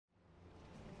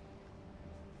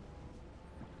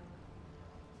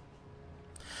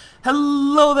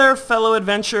Hello there, fellow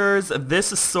adventurers.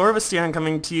 This is Sorvesteon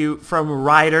coming to you from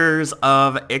Riders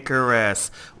of Icarus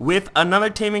with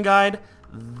another taming guide,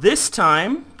 this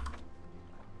time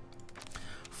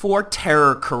for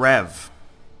Terror Kerav.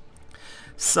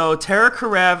 So Terror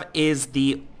Kerav is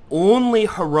the only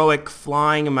heroic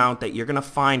flying mount that you're going to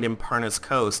find in Parna's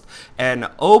coast, and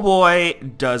oh boy,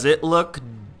 does it look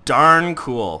darn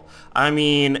cool. I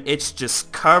mean, it's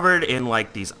just covered in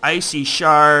like these icy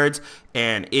shards,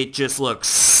 and it just looks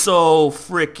so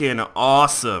freaking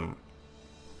awesome.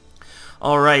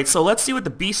 Alright, so let's see what the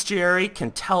bestiary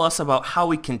can tell us about how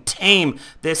we can tame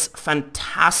this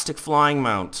fantastic flying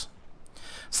mount.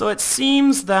 So it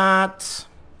seems that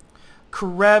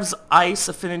Kerev's ice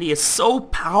affinity is so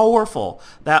powerful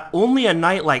that only a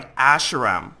knight like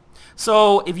Asheram.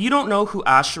 So if you don't know who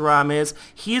Asheram is,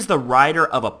 he is the rider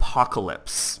of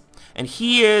Apocalypse. And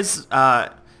he is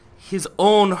his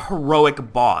own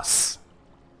heroic boss.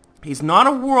 He's not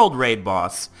a world raid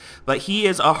boss, but he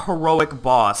is a heroic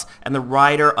boss and the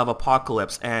rider of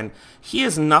Apocalypse. And he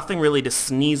is nothing really to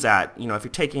sneeze at, you know, if you're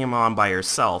taking him on by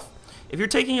yourself. If you're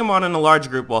taking him on in a large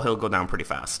group, well, he'll go down pretty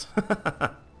fast.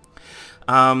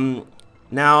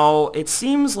 Now, it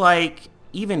seems like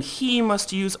even he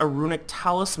must use a runic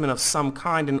talisman of some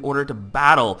kind in order to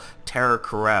battle Terror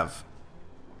Kerav.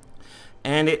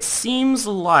 And it seems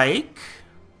like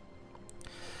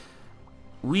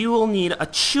we will need a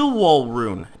chill wall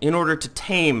rune in order to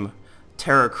tame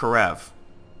Terror Kerav.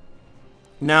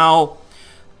 Now,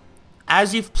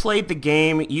 as you've played the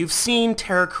game, you've seen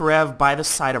Terror Kerav by the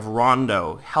side of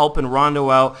Rondo, helping Rondo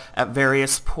out at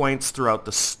various points throughout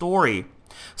the story.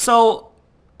 So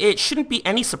it shouldn't be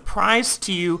any surprise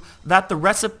to you that the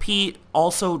recipe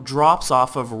also drops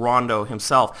off of Rondo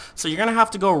himself. So you're going to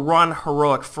have to go run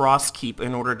Heroic Frostkeep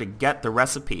in order to get the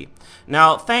recipe.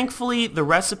 Now, thankfully, the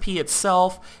recipe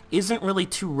itself isn't really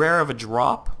too rare of a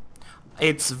drop.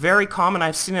 It's very common.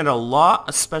 I've seen it a lot,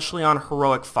 especially on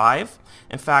Heroic 5.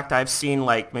 In fact, I've seen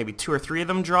like maybe 2 or 3 of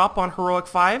them drop on Heroic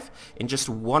 5 in just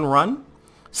one run.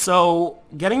 So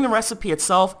getting the recipe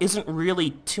itself isn't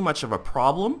really too much of a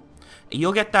problem.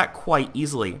 You'll get that quite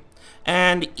easily.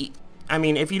 And I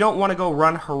mean, if you don't want to go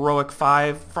run Heroic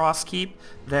 5 Frostkeep,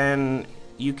 then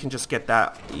you can just get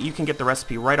that. You can get the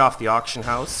recipe right off the auction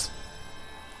house.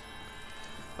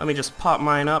 Let me just pop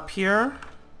mine up here.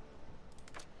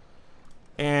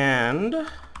 And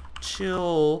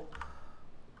chill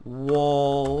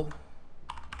wall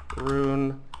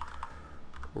rune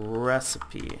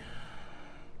recipe.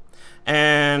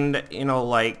 And, you know,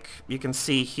 like you can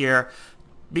see here,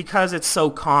 because it's so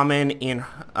common in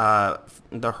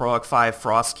the Heroic 5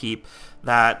 Frostkeep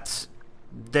that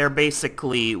they're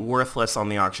basically worthless on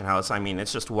the auction house. I mean,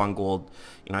 it's just 1 gold.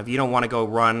 You know, if you don't want to go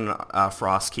run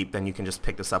Frostkeep, then you can just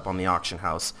pick this up on the auction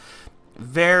house.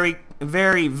 Very,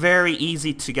 very, very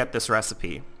easy to get this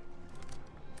recipe.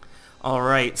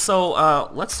 Alright, so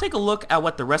let's take a look at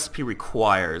what the recipe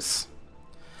requires.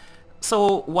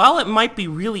 So while it might be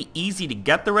really easy to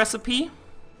get the recipe,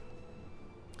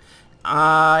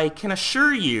 I can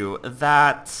assure you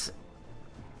that...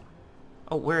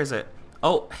 Oh, where is it?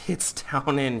 Oh, it's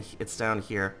down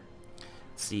here.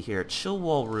 Let's see here. Chill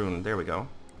wall rune. There we go.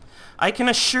 I can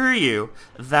assure you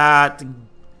that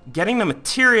getting the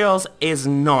materials is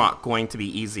not going to be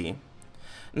easy.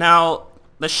 Now,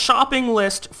 the shopping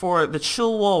list for the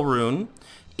chill wall rune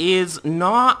is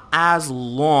not as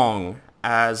long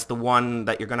as the one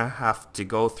that you're going to have to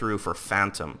go through for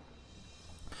Phantom.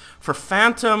 For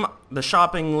Phantom, the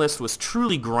shopping list was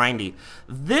truly grindy.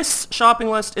 This shopping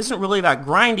list isn't really that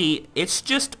grindy, it's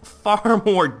just far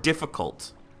more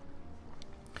difficult.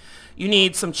 You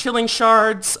need some chilling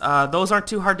shards. Those aren't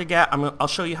too hard to get. I'll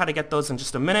show you how to get those in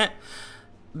just a minute.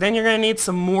 Then you're going to need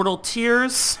some mortal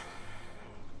tears.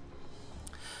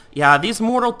 Yeah, these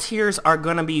mortal tears are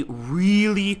going to be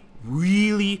really,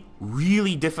 really,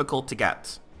 really difficult to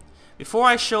get. Before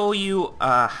I show you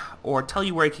or tell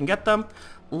you where you can get them,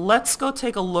 let's go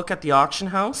take a look at the auction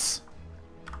house.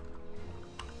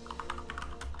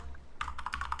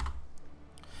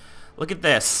 Look at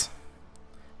this.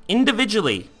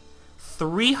 Individually,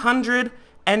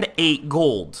 308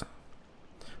 gold.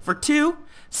 For 2,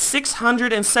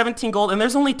 617 gold, and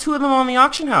there's only 2 of them on the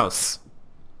auction house.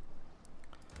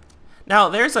 Now,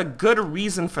 there's a good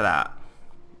reason for that.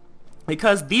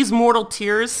 Because these mortal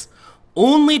tears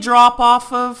only drop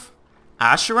off of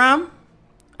Asheram.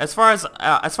 As far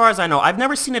as I know, I've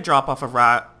never seen it drop off of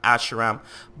Asheram,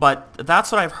 but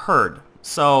that's what I've heard.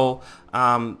 So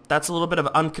that's a little bit of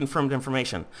unconfirmed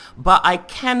information. But I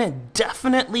can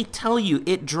definitely tell you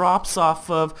it drops off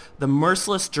of the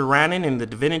Merciless Duranin in the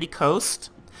Divinity Coast,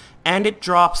 and it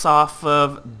drops off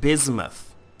of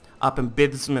Bismuth, up in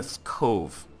Bismuth's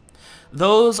Cove.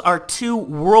 Those are 2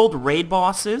 world raid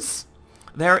bosses.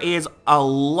 There is a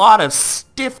lot of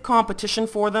stiff competition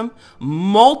for them.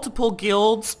 Multiple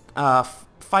guilds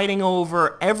fighting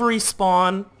over every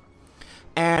spawn.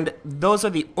 And those are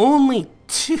the only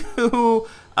 2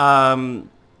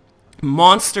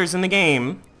 monsters in the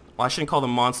game. Well, I shouldn't call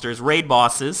them monsters. Raid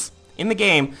bosses in the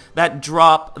game that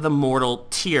drop the mortal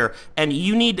tier. And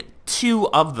you need 2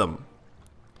 of them.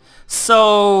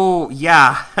 So,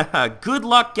 yeah, good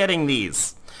luck getting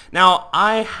these. Now,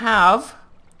 I have,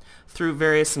 through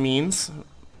various means,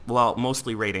 well,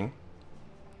 mostly raiding,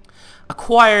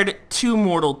 acquired 2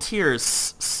 mortal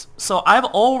tiers. So I've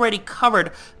already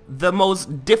covered the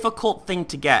most difficult thing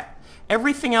to get.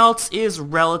 Everything else is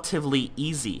relatively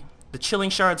easy. The chilling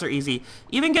shards are easy.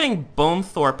 Even getting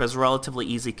Bonethorpe is relatively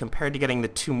easy compared to getting the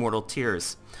 2 mortal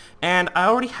tiers. And I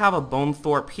already have a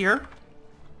Bonethorpe here.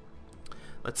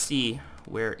 Let's see,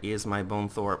 where is my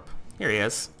Bonethorpe? Here he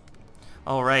is.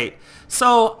 Alright,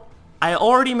 so I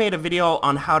already made a video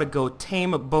on how to go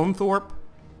tame Bonethorpe.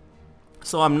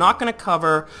 So I'm not going to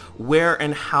cover where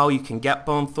and how you can get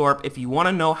Bonethorpe. If you want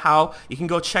to know how, you can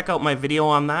go check out my video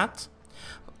on that.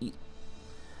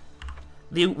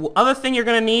 The other thing you're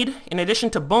going to need, in addition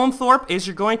to Bonethorpe, is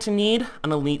you're going to need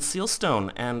an Elite Seal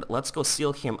Stone. And let's go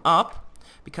seal him up,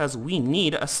 because we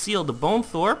need a sealed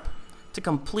Bonethorpe to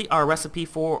complete our recipe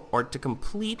for, or to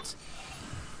complete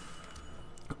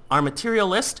our material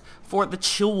list for the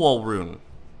Chill Wall rune.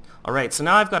 Alright, so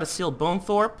now I've got a sealed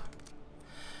Bonethorpe.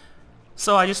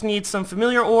 So I just need some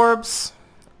familiar orbs,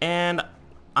 and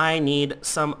I need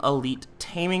some elite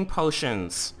taming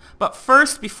potions. But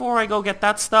first, before I go get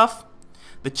that stuff,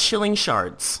 the chilling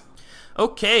shards.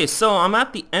 Okay, so I'm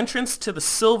at the entrance to the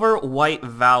Silver White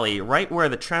Valley, right where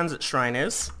the transit shrine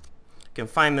is. You can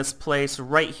find this place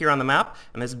right here on the map,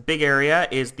 and this big area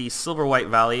is the Silver White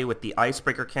Valley with the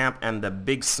Icebreaker Camp and the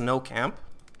Big Snow Camp.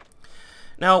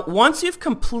 Now, once you've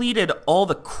completed all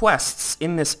the quests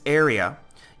in this area,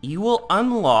 you will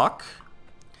unlock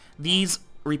these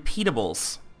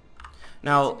repeatables.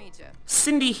 Now,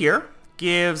 Cindy here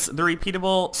gives the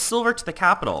repeatable silver to the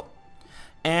capital,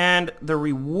 and the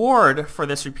reward for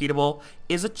this repeatable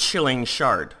is a chilling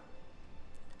shard,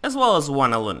 as well as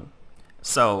 1 Elun.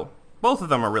 So, both of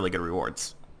them are really good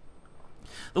rewards.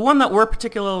 The one that we're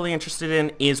particularly interested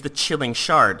in is the chilling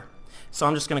shard. So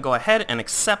I'm just going to go ahead and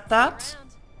accept that.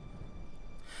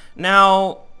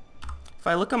 Now, if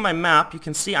I look on my map, you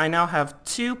can see I now have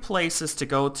 2 places to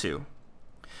go to.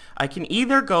 I can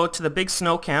either go to the Big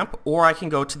Snow Camp, or I can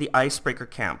go to the Icebreaker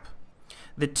Camp.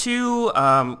 The 2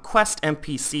 quest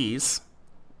NPCs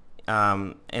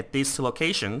at these 2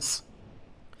 locations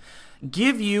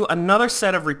give you another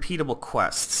set of repeatable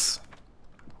quests.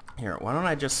 Here, why don't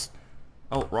I just...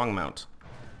 Oh, wrong mount.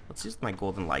 Let's use my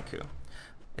golden Laiku.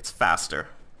 It's faster.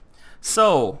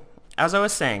 So, as I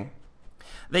was saying,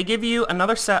 they give you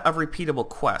another set of repeatable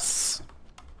quests.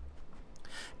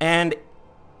 And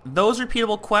those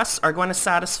repeatable quests are going to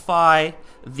satisfy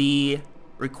the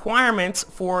requirements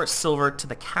for silver to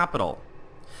the capital.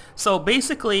 So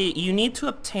basically, you need to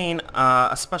obtain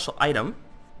a special item.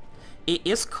 It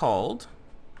is called...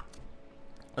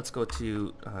 Let's go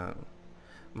to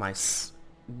my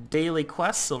daily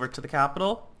quest, silver to the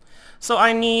capital. So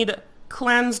I need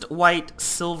cleansed white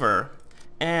silver.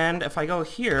 And if I go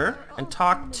here and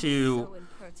talk to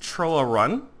Troa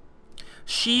Run,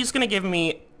 she's going to give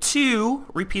me 2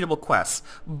 repeatable quests.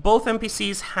 Both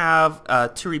NPCs have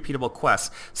 2 repeatable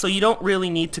quests. So you don't really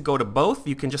need to go to both.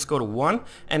 You can just go to one,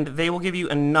 and they will give you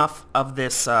enough of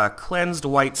this cleansed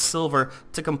white silver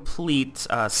to complete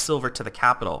silver to the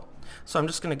capital. So I'm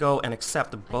just going to go and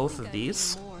accept both of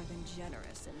these.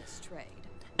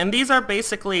 And these are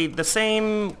basically the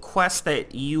same quests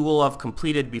that you will have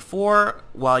completed before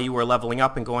while you were leveling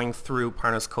up and going through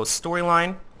Parna's Coast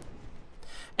storyline.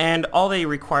 And all they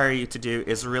require you to do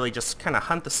is really just kind of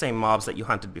hunt the same mobs that you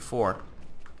hunted before.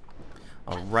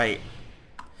 Alright.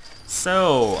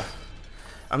 So,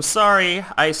 I'm sorry,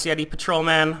 Ice Yeti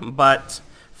Patrolman, but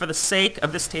for the sake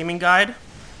of this taming guide,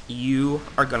 you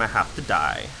are gonna have to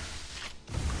die.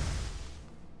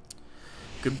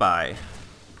 Goodbye.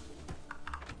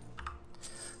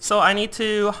 So I need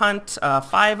to hunt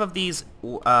 5 of these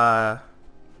Ice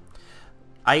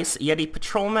Yeti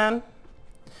Patrolmen.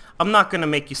 I'm not going to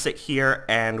make you sit here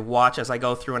and watch as I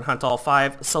go through and hunt all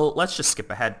 5, so let's just skip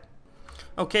ahead.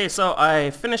 Okay, so I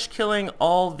finished killing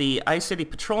all the Ice Yeti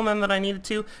Patrolmen that I needed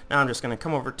to. Now I'm just going to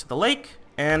come over to the lake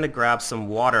and grab some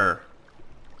water.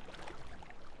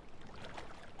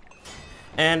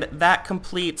 And that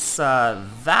completes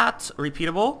that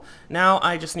repeatable. Now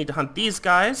I just need to hunt these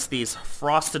guys, these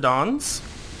Frostodons.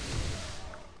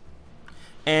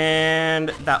 And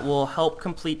that will help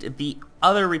complete the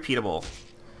other repeatable.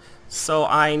 So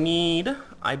I need,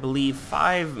 I believe,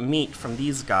 5 meat from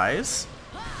these guys.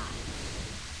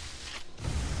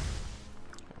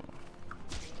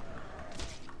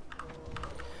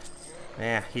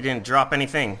 Yeah, he didn't drop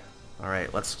anything.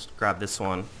 Alright, let's grab this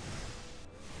one.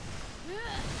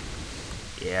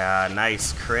 Yeah,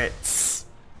 nice crits.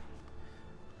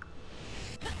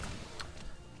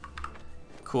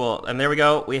 Cool, and there we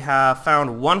go. We have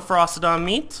found 1 Frostodon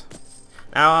meat.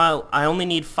 Now I only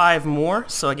need 5 more,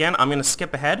 so again, I'm going to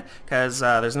skip ahead, because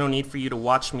there's no need for you to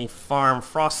watch me farm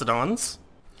Frostodons.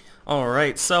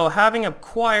 Alright, so having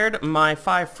acquired my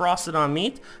 5 Frostodon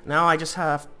meat, now I just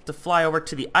have to fly over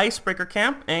to the Icebreaker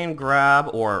camp and grab,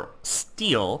 or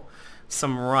steal,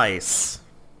 some rice.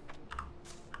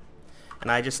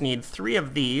 And I just need 3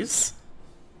 of these.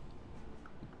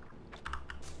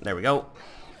 There we go.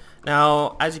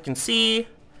 Now, as you can see,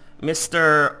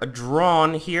 Mr.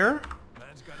 Drawn here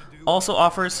also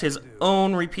offers his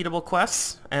own repeatable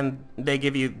quests, and they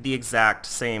give you the exact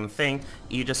same thing.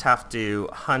 You just have to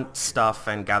hunt stuff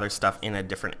and gather stuff in a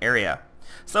different area.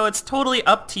 So it's totally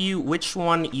up to you which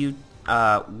one you,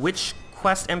 which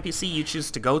quest NPC you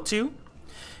choose to go to.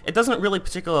 It doesn't really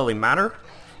particularly matter,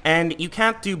 and you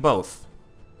can't do both.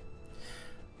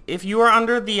 If you are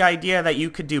under the idea that you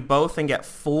could do both and get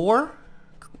 4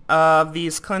 of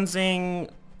these cleansing,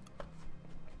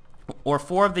 or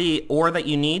 4 of the ore that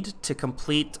you need to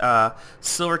complete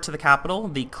Silver to the Capital,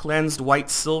 the cleansed white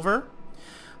silver,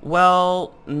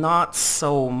 well, not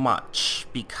so much,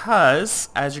 because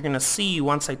as you're going to see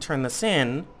once I turn this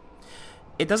in,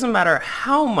 it doesn't matter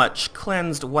how much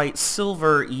cleansed white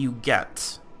silver you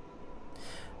get.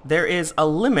 There is a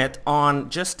limit on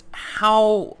just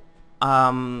how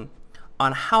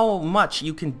much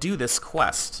you can do this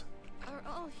quest.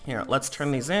 Here, let's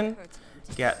turn these in.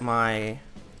 Get my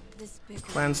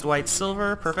cleansed white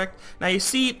silver. Perfect. Now you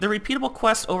see the repeatable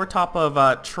quest over top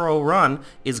of Truro Run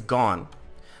is gone.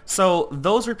 So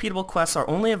those repeatable quests are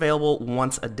only available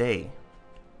once a day.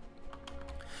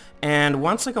 And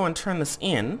once I go and turn this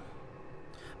in,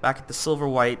 back at the Silver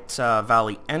White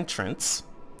Valley entrance,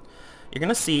 you're going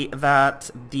to see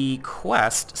that the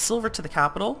quest, Silver to the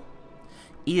Capital,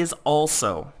 is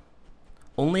also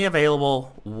only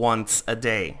available once a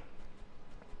day.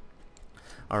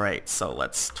 Alright, so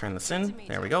let's turn this in.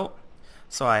 There we go.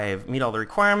 So I've meet all the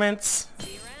requirements.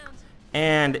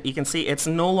 And you can see it's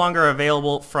no longer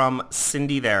available from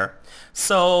Cindy there.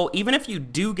 So even if you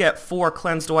do get 4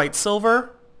 cleansed white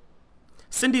silver,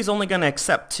 Cindy's only going to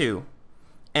accept 2.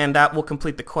 And that will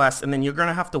complete the quest. And then you're going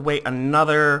to have to wait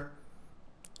another,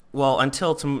 well,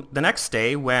 until the next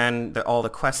day when all the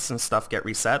quests and stuff get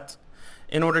reset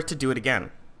in order to do it again.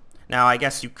 Now I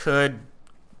guess you could,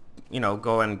 you know,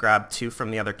 go and grab 2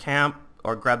 from the other camp,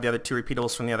 or grab the other 2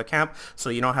 repeatables from the other camp, so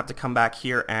you don't have to come back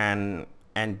here and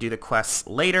do the quests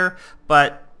later.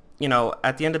 But, you know,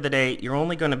 at the end of the day, you're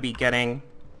only going to be getting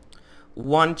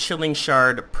 1 chilling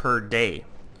shard per day,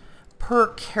 per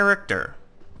character.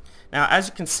 Now, as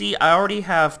you can see, I already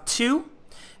have 2,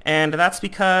 and that's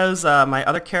because my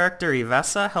other character,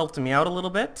 Ivessa, helped me out a little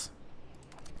bit.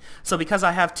 So because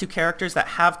I have 2 characters that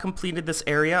have completed this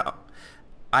area,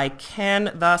 I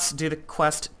can thus do the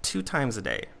quest 2 times a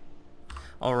day.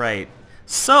 Alright,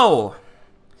 so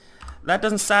that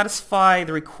doesn't satisfy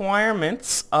the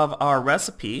requirements of our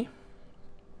recipe.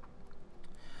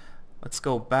 Let's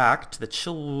go back to the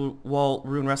Chillwall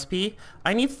Rune recipe.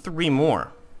 I need 3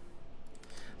 more.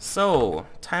 So,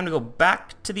 time to go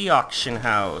back to the auction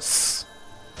house.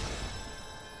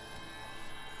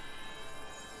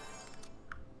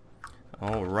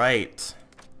 Alright.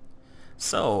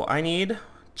 So, I need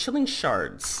chilling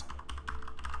shards.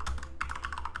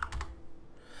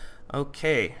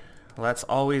 Okay, let's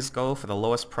always go for the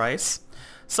lowest price.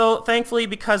 So thankfully,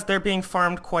 because they're being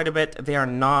farmed quite a bit, they are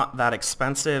not that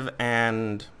expensive,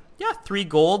 and yeah, 3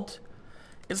 gold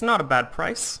is not a bad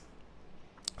price.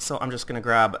 So I'm just gonna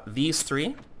grab these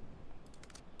 3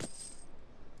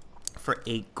 for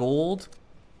 8 gold.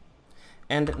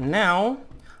 And now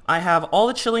I have all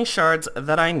the chilling shards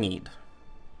that I need.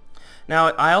 Now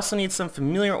I also need some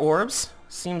familiar orbs.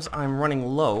 Seems I'm running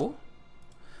low.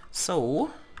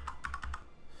 So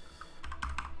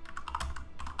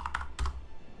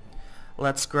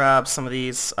let's grab some of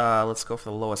these. Let's go for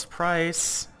the lowest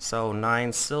price. So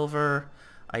 9 silver.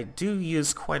 I do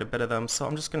use quite a bit of them, so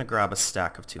I'm just going to grab a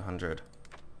stack of 200.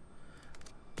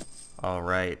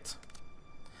 Alright.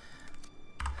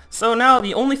 So now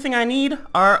the only thing I need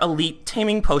are elite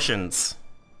taming potions.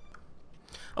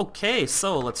 Okay,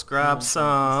 so let's grab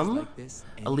some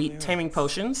elite taming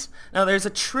potions. Now there's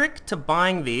a trick to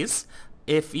buying these.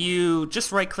 If you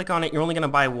just right click on it, you're only going to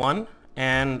buy one.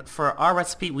 And for our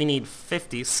recipe we need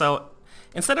 50. So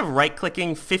instead of right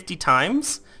clicking 50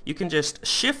 times, you can just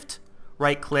shift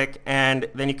right click and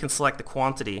then you can select the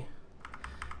quantity.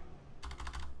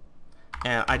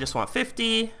 And I just want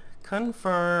 50.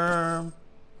 Confirm.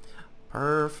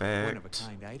 Perfect.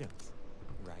 One-of-a-kind items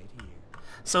right here.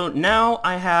 So now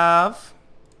I have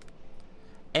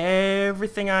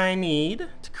everything I need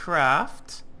to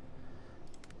craft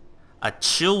a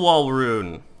chill wall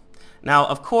rune. Now,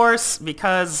 of course,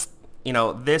 because, you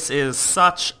know, this is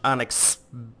such an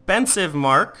expensive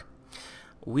mark,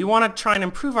 we want to try and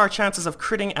improve our chances of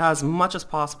critting as much as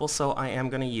possible, so I am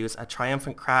going to use a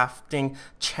triumphant crafting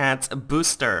chance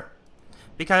booster.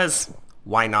 Because,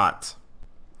 why not?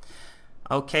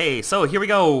 Okay, so here we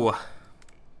go.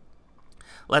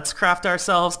 Let's craft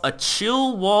ourselves a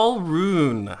chill wall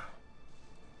rune.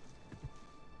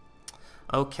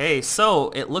 Okay, so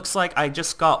it looks like I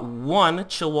just got one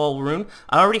chill wall rune.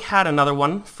 I already had another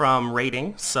one from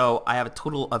raiding, so I have a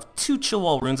total of 2 chill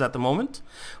wall runes at the moment,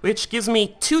 which gives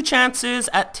me 2 chances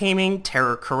at taming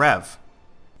Terror Kerav.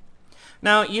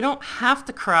 Now, you don't have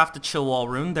to craft a chill wall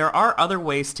rune. There are other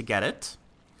ways to get it.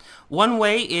 One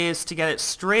way is to get it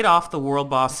straight off the world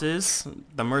bosses,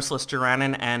 the Merciless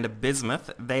Jaranin and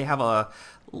Bismuth. They have a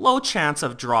low chance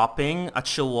of dropping a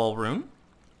chill wall rune.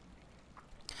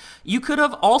 You could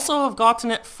have also have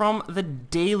gotten it from the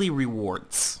daily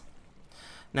rewards.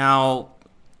 Now,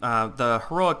 the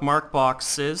heroic mark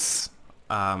boxes,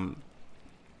 those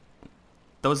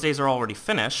days are already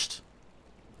finished.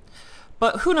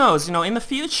 But who knows, you know, in the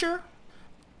future,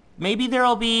 maybe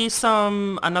there'll be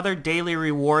another daily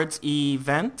rewards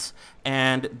event,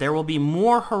 and there will be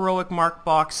more heroic mark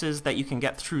boxes that you can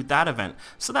get through that event.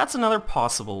 So that's another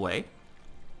possible way.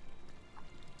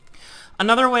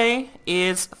 Another way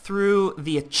is through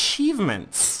the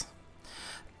achievements.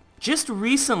 Just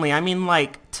recently, I mean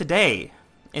like today,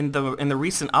 in the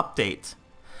recent update,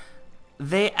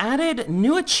 they added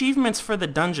new achievements for the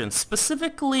dungeons,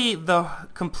 specifically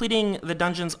completing the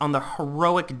dungeons on the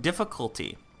heroic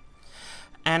difficulty.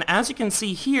 And as you can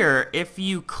see here, if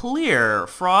you clear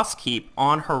Frostkeep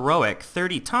on heroic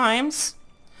 30 times,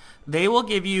 they will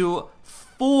give you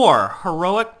 4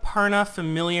 heroic Parna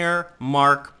familiar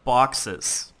mark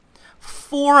boxes.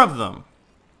 4 of them.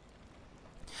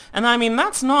 And I mean,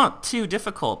 that's not too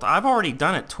difficult. I've already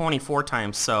done it 24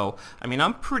 times, so I mean,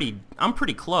 I'm pretty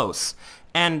close.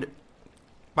 And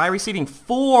by receiving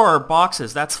 4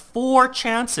 boxes, that's 4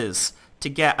 chances to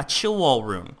get a chill wall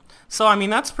rune. So I mean,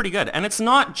 that's pretty good. And it's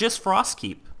not just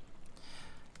Frostkeep.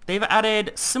 They've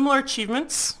added similar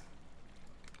achievements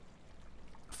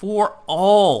for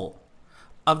all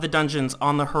of the dungeons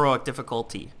on the heroic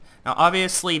difficulty. Now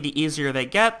obviously, the easier they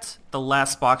get, the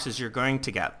less boxes you're going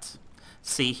to get.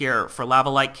 See here, for Lava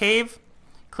Light Cave,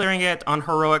 clearing it on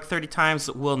heroic 30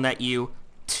 times will net you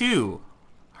 2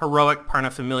 heroic Parna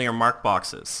familiar mark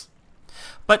boxes.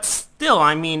 But still,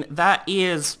 I mean, that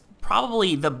is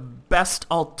probably the best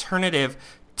alternative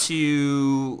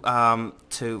to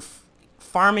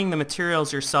farming the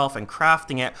materials yourself and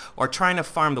crafting it, or trying to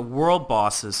farm the world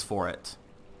bosses for it.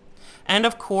 And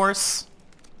of course,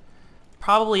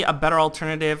 probably a better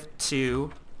alternative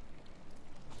to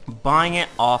buying it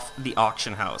off the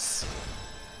auction house.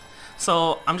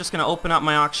 So I'm just going to open up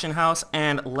my auction house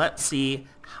and let's see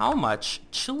how much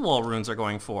chill wall runes are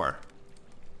going for.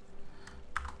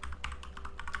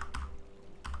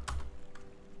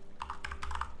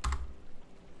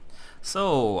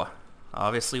 So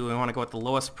obviously we want to go with the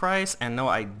lowest price, and no,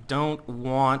 I don't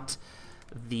want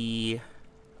the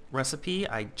recipe,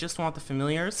 I just want the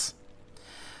familiars.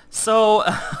 So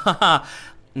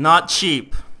not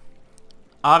cheap.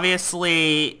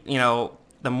 Obviously, you know,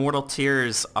 the mortal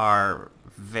tiers are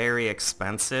very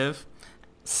expensive,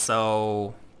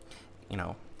 so, you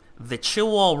know, the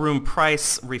chill wall rune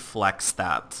price reflects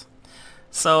that.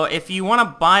 So if you want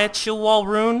to buy a chill wall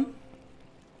rune,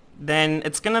 then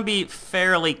it's going to be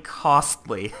fairly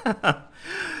costly.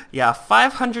 Yeah,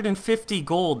 550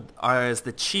 gold is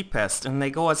the cheapest, and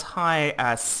they go as high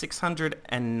as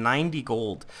 690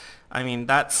 gold. I mean,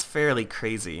 that's fairly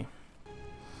crazy.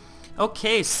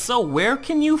 Okay, so where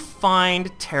can you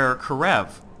find Terror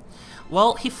Kerav?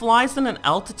 Well, he flies in an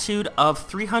altitude of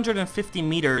 350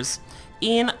 meters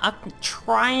in a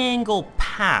triangle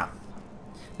path.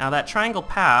 Now that triangle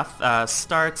path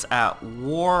starts at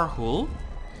Warhul,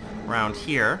 around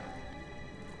here,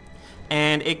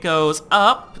 and it goes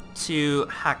up to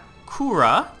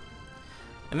Hakura,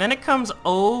 And then it comes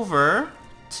over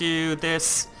to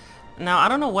this... Now, I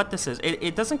don't know what this is.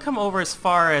 It doesn't come over as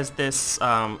far as this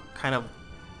kind of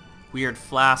weird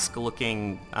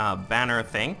flask-looking banner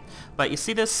thing. But you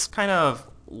see this kind of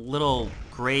little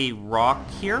gray rock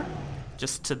here,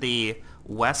 just to the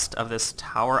west of this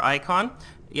tower icon.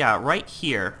 Yeah, right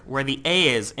here, where the A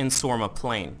is in Sorma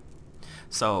Plain.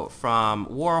 So from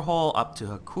Warhol up to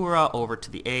Hakura, over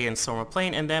to the A in Sorma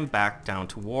Plain, and then back down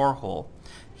to Warhol.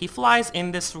 He flies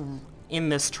in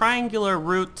this triangular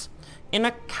route in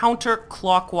a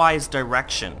counterclockwise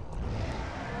direction.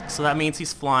 So that means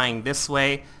he's flying this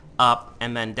way, up,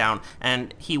 and then down.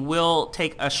 And he will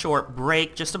take a short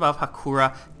break just above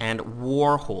Hakura and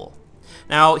Warhol.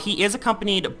 Now, he is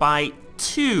accompanied by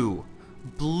 2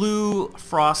 blue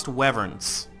frost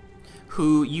wyverns,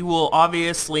 who you will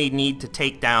obviously need to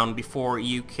take down before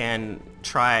you can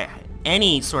try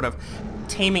any sort of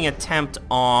taming attempt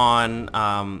on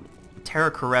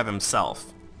Terror Kerav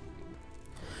himself.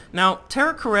 Now,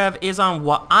 Terror Kerav is on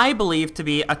what I believe to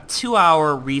be a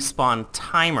 2-hour respawn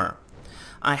timer.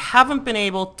 I haven't been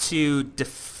able to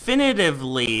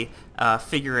definitively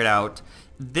figure it out.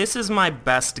 This is my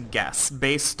best guess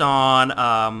based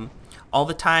on all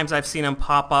the times I've seen him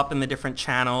pop up in the different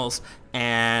channels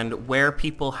and where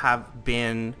people have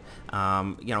been,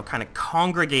 you know, kind of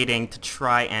congregating to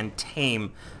try and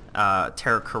tame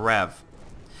Terror Kerav.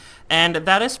 And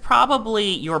that is probably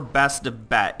your best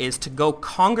bet, is to go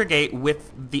congregate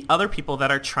with the other people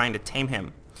that are trying to tame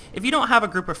him, if you don't have a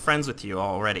group of friends with you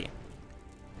already.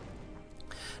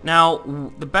 Now,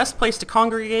 the best place to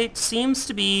congregate seems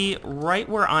to be right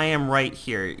where I am right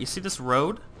here. You see this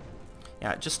road?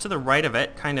 Yeah, just to the right of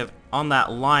it, kind of on that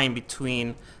line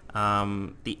between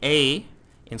the A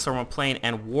in Sorma Plain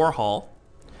and Warhol.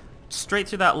 Straight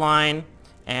through that line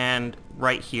and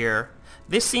right here.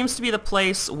 This seems to be the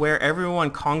place where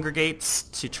everyone congregates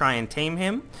to try and tame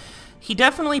him. He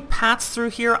definitely pats through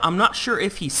here. I'm not sure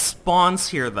if he spawns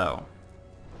here though.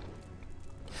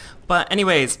 But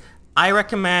anyways, I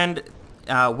recommend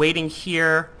waiting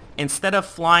here instead of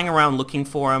flying around looking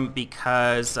for him,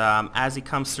 because as he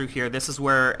comes through here, this is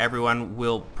where everyone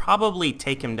will probably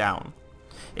take him down.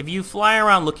 If you fly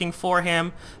around looking for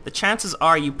him, the chances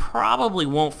are you probably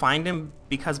won't find him,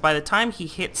 because by the time he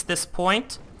hits this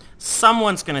point,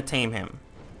 someone's going to tame him.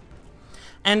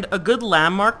 And a good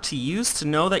landmark to use to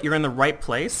know that you're in the right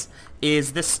place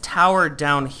is this tower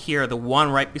down here, the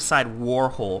one right beside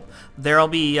Warhol. There'll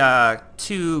be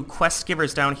 2 quest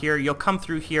givers down here. You'll come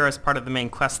through here as part of the main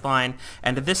quest line,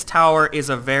 and this tower is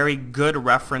a very good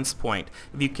reference point.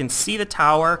 If you can see the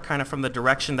tower kind of from the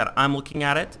direction that I'm looking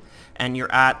at it, and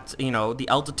you're at, you know, the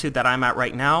altitude that I'm at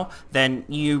right now, then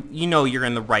you know you're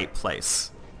in the right place.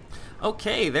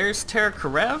 Okay, there's Terror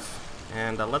Kerav,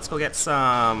 and let's go get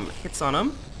some hits on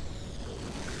him.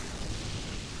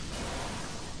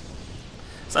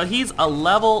 So he's a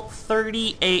level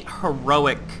 38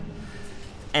 heroic,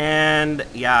 and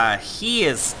yeah, he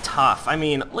is tough. I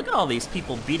mean, look at all these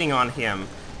people beating on him,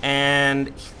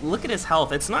 and look at his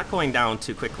health. It's not going down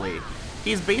too quickly.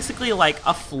 He's basically like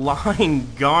a flying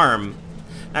Garm.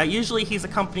 Now, usually he's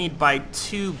accompanied by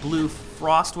 2 blue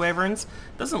frost wyverns.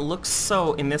 Doesn't look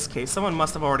so in this case. Someone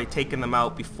must have already taken them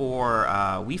out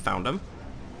before we found them.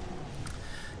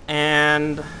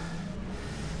 And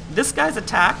this guy's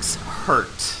attacks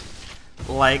hurt.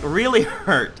 Like, really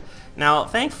hurt. Now,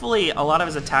 thankfully, a lot of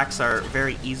his attacks are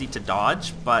very easy to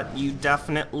dodge, but you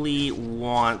definitely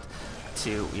want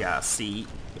to, yeah, see,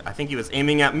 I think he was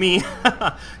aiming at me.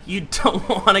 You don't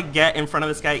want to get in front of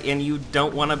this guy, and you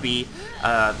don't want to be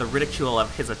the ridicule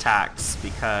of his attacks,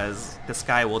 because this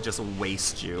guy will just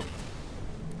waste you.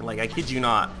 Like, I kid you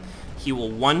not. He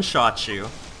will one-shot you.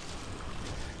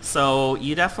 So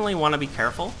you definitely want to be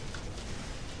careful.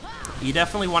 You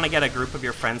definitely want to get a group of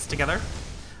your friends together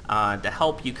to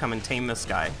help you come and tame this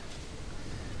guy.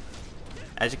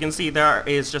 As you can see, there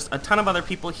is just a ton of other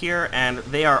people here, and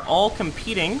they are all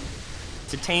competing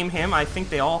to tame him. I think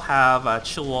they all have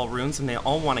chill wall runes, and they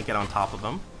all want to get on top of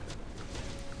him.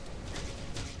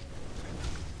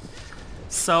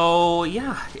 So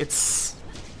yeah, it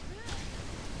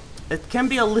can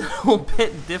be a little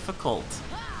bit difficult.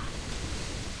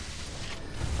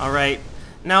 Alright,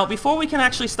 now before we can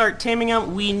actually start taming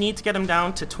him, we need to get him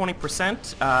down to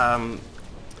 20%,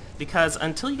 because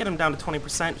until you get him down to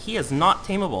 20%, he is not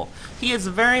tameable. He is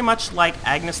very much like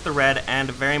Agnes the Red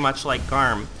and very much like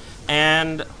Garm.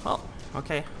 And, well,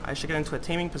 okay, I should get into a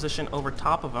taming position over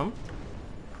top of him.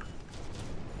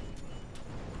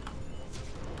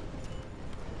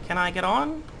 Can I get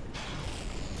on?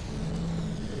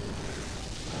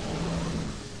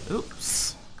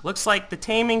 Oops. Looks like the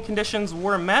taming conditions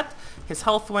were met. his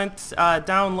health went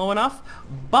down low enough,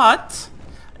 but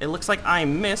it looks like I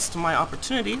missed my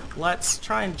opportunity. Let's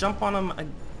try and jump on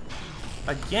him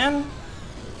again.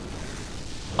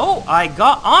 Oh, I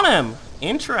got on him!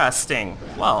 Interesting.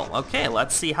 Well, okay,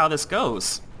 let's see how this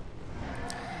goes.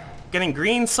 Getting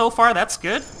green so far, that's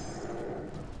good.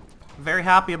 Very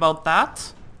happy about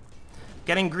that.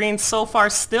 Getting green so far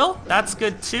still, that's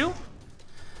good too.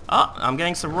 Oh, I'm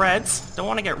getting some reds. Don't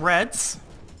want to get reds.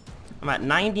 I'm at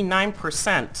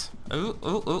 99%. Ooh,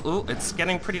 ooh, ooh, ooh, it's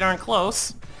getting pretty darn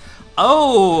close.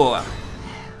 Oh!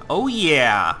 Oh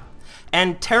yeah!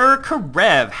 And Terror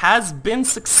Kerav has been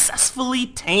successfully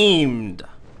tamed.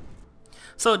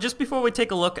 So just before we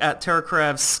take a look at Terror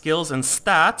Kerav's skills and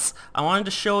stats, I wanted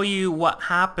to show you what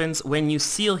happens when you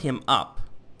seal him up.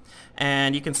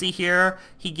 And you can see here,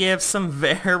 he gives some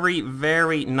very,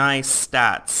 very nice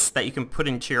stats that you can put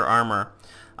into your armor.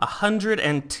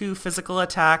 102 physical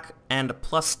attack and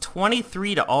plus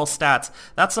 23 to all stats.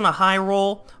 That's on a high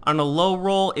roll. On a low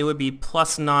roll, it would be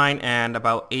plus 9 and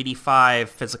about 85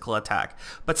 physical attack.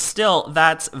 But still,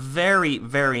 that's very,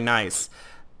 very nice.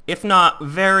 If not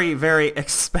very, very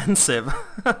expensive.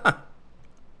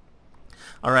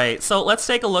 Alright, so let's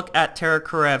take a look at Terror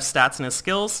Kerav's stats and his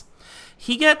skills.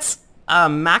 He gets a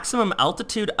maximum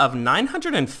altitude of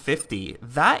 950.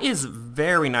 That is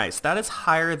very nice. That is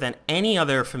higher than any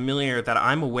other familiar that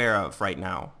I'm aware of right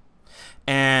now.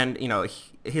 And, you know,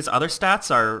 his other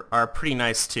stats are pretty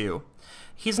nice too.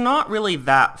 He's not really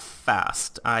that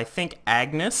fast. I think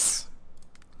Agnes.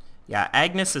 Yeah,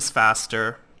 Agnes is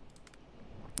faster.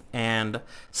 And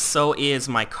so is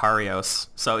Mycarios.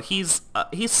 So he's a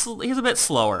bit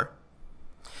slower.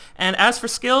 And as for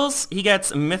skills, he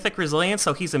gets Mythic Resilience,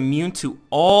 so he's immune to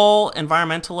all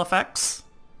environmental effects.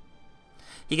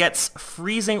 He gets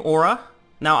Freezing Aura.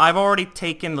 Now, I've already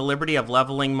taken the liberty of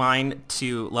leveling mine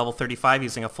to level 35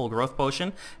 using a full growth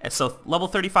potion. And so level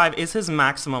 35 is his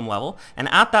maximum level. And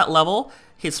at that level,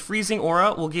 his Freezing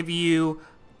Aura will give you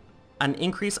an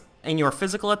increase in your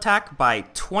physical attack by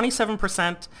 27%,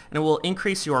 and it will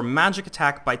increase your magic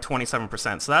attack by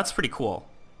 27%. So that's pretty cool.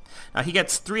 Now he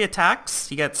gets 3 attacks.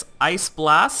 He gets Ice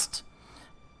Blast.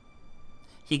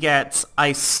 He gets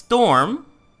Ice Storm.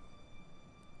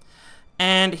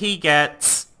 And he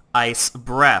gets Ice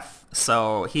Breath.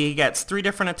 So he gets 3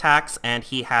 different attacks, and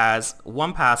he has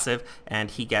 1 passive, and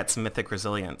he gets Mythic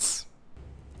Resilience.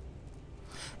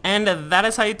 And that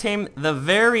is how you tame the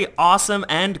very awesome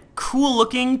and cool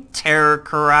looking Terror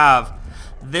Kerav.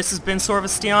 This has been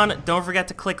Sorvesteon. Don't forget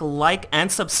to click like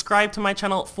and subscribe to my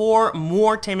channel for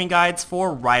more taming guides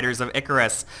for Riders of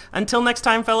Icarus. Until next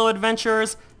time, fellow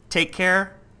adventurers, take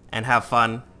care and have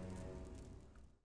fun.